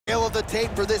the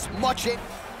tape for this much. Ready?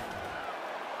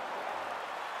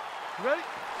 Ready?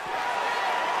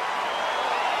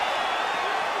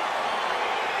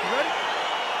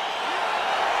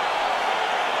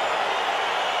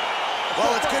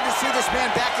 Well, it's good to see this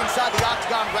man back inside the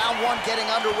octagon. Round one getting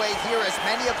underway here. As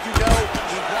many of you know,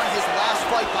 he won his last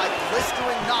fight by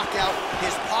blistering knockout.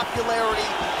 His popularity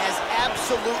has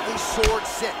absolutely soared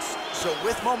since. So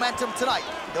with momentum tonight,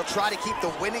 he'll try to keep the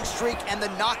winning streak and the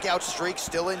knockout streak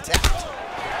still intact.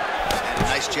 And a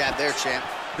nice jab there, champ.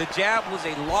 The jab was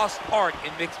a lost art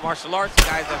in mixed martial arts. The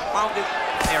guys have found it,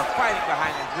 and they're fighting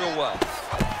behind it real well.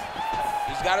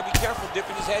 He's got to be careful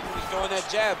dipping his head when he's throwing that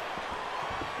jab.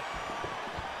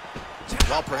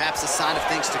 Well, perhaps a sign of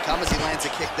things to come as he lands a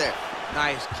kick there.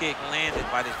 Nice kick landed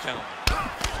by this gentleman.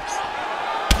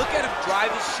 Look at him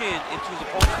drive his shin into his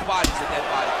opponent's body with that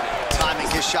body kick. Timing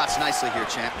his shots nicely here,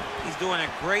 champ. He's doing a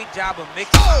great job of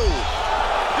mixing. Oh!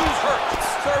 Dude's hurt.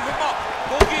 Serve him up.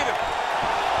 Go get him.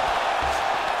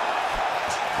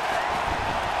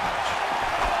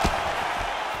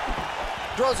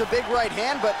 Throws a big right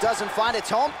hand, but doesn't find its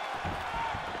home.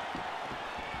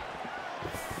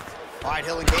 All right,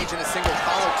 he'll engage in a single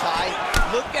collar tie.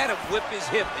 Look at him whip his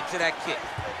hip into that kick.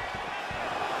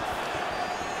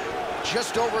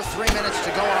 Just over 3 minutes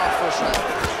to go in our first round.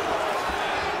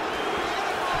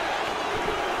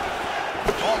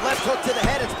 Oh, left hook to the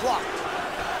head, it's blocked.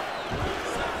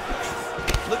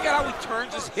 Look at how he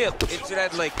turns his hip into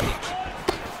that leg kick.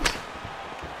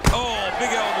 Oh,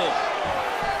 big elbow.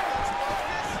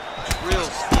 Real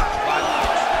sneaky body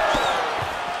kick.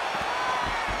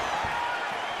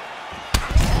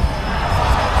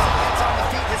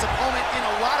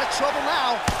 Trouble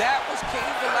now. That was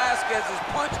Cain Velasquez's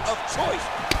punch of choice.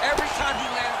 Every time he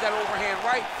landed that overhand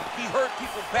right, he hurt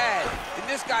people bad. And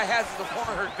this guy has his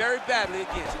opponent hurt very badly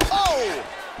again. Oh!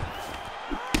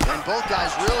 And both guys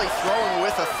really throwing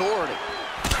with authority.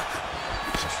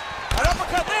 An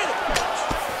uppercut landed.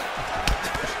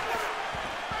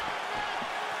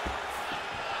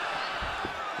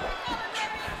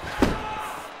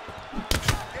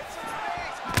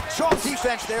 Strong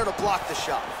defense there to block the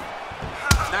shot.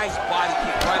 Nice body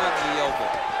kick right under the elbow.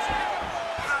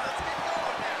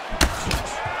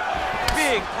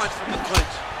 Big punch from the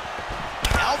clinch.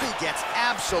 Alvey gets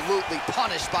absolutely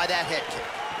punished by that head kick.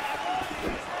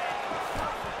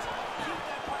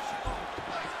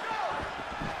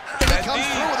 And he comes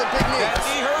through with a big knee. That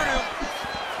knee hurt him.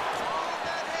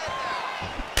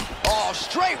 Oh,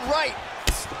 straight right.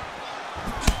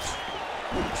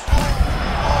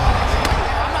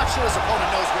 I'm not sure his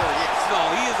opponent knows where he is. No,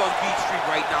 he is on Beach Street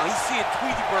right now. He's seeing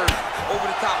Tweety Bird over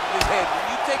the top of his head. When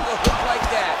you take a hook like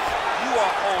that, you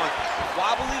are on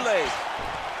wobbly legs.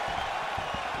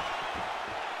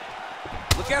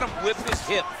 Look at him whip his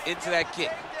hip into that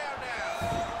kick.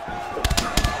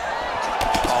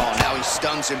 Oh, now he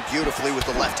stuns him beautifully with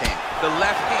the left hand. The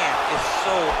left hand is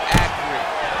so accurate,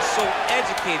 so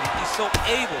educated. He's so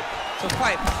able to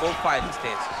fight from both fighting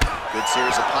stances. Good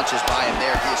series of punches by him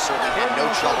there. He has certainly had no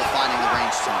trouble finding the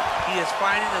range tonight. He is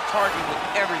finding the target with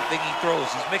everything he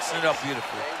throws. He's mixing it up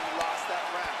beautifully. You lost that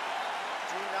round.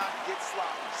 Do not get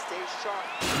sloppy. Stay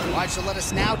sharp. All right, so let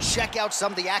us now check out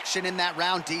some of the action in that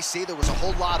round, DC. There was a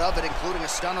whole lot of it, including a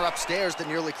stunner upstairs that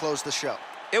nearly closed the show.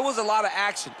 It was a lot of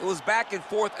action. It was back and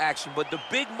forth action, but the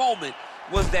big moment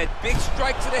was that big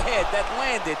strike to the head that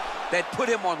landed, that put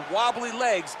him on wobbly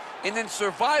legs, and then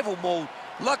survival mode.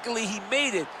 Luckily, he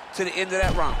made it to the end of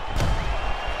that round.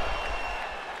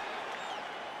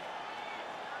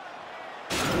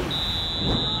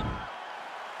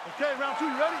 Okay, round two,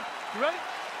 you ready? You ready?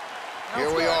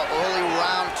 Here we are, early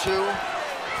round two.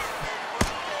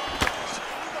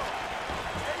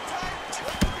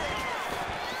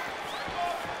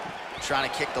 Trying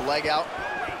to kick the leg out.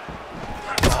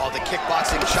 Oh, the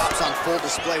kickboxing chops on full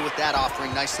display with that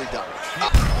offering. Nicely done.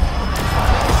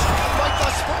 Fight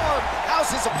thus far. How's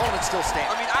his opponent still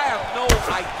standing? I mean, I have no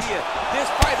idea. This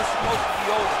fight is supposed to be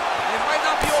over. And it might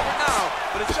not be over now,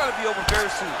 but it's going to be over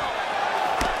very soon.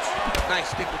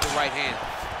 Nice stick with the right hand.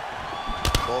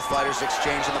 Both fighters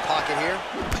exchange in the pocket here.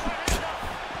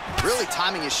 Really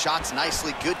timing his shots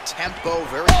nicely. Good tempo.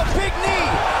 Very. Oh, big knee!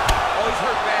 Oh, he's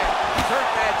hurt bad. He's hurt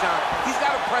bad, John. He's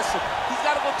got to press him. He's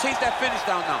got to go chase that finish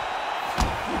down now.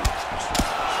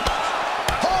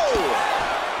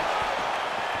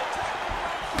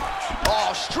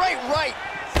 Oh, straight right.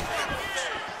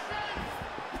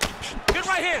 Good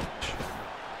right hand.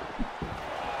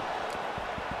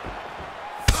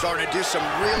 Starting to do some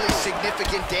really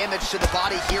significant damage to the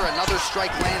body here. Another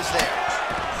strike lands there.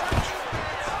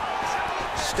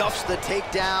 Stuffs the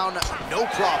takedown, no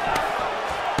problem.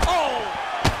 Oh!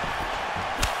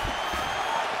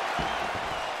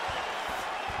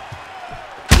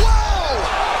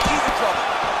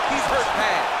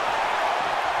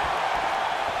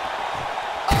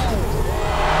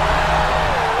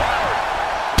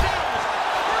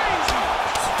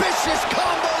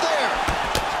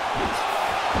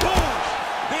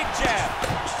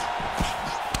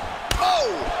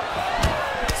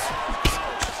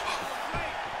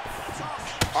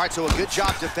 All right, so a good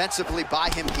job defensively by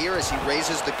him here as he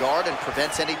raises the guard and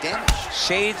prevents any damage.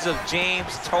 Shades of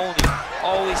James Toney.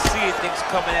 Always seeing things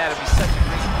coming at him. He's such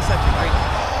a great.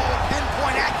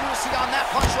 Pinpoint accuracy on that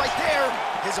punch right there.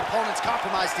 His opponent's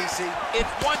compromised, DC.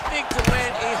 It's one thing to land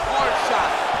a hard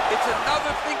shot. It's another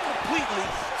thing completely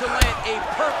to land a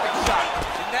perfect shot.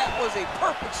 And that was a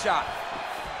perfect shot.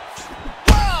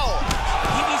 Wow!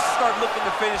 He needs to start looking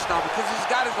to finish now because he's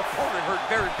got his opponent hurt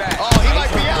very bad. Oh, he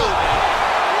might be out.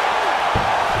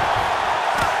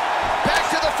 Back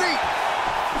to the feet.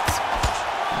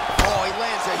 Oh, he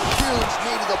lands a huge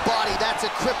knee to the body. That's a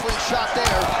crippling shot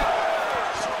there.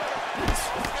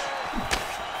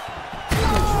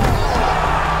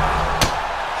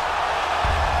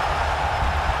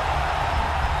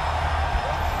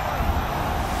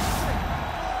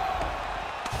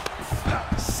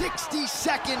 60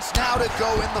 seconds now to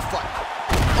go in the fight.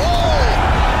 Oh!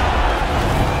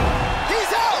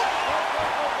 He's out!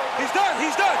 He's done,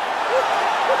 he's done!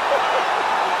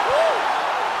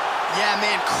 Yeah,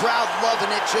 man, crowd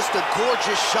loving it. Just a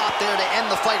gorgeous shot there to end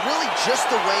the fight. Really just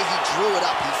the way he drew it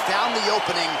up. He found the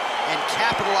opening and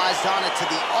capitalized on it to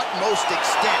the utmost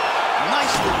extent.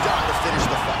 Nicely done to finish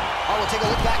the fight. All right, we'll take a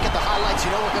look back at the highlights.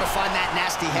 You know we're going to find that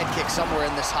nasty head kick somewhere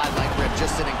in this highlight rip.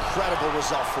 Just an incredible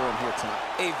result for him here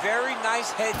tonight. A very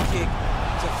nice head kick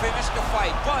to finish the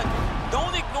fight. But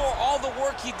don't ignore all the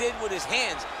work he did with his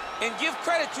hands. And give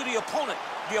credit to the opponent.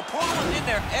 The opponent was in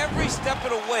there every step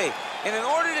of the way. And in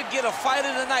order to get a fight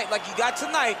of the night like you got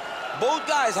tonight, both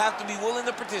guys have to be willing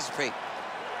to participate.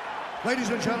 Ladies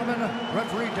and gentlemen,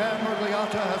 referee Dan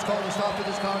Murgliata has called a stop to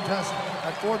this contest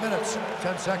at 4 minutes,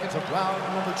 10 seconds of round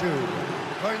number 2.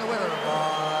 Declaring the winner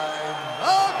by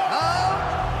knockout,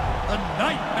 the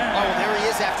Nightmare. Oh, there he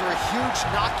is after a huge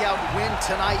knockout win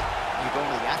tonight. You're going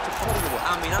to the after party or what?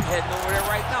 I mean, I'm heading over there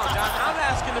right now, John. I'm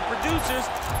asking the producers,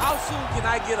 how soon can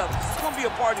I get up? It's going to be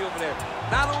a party over there.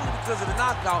 Not only because of the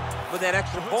knockout, but that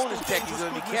extra bonus check he's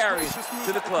going to be carrying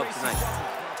to the club tonight.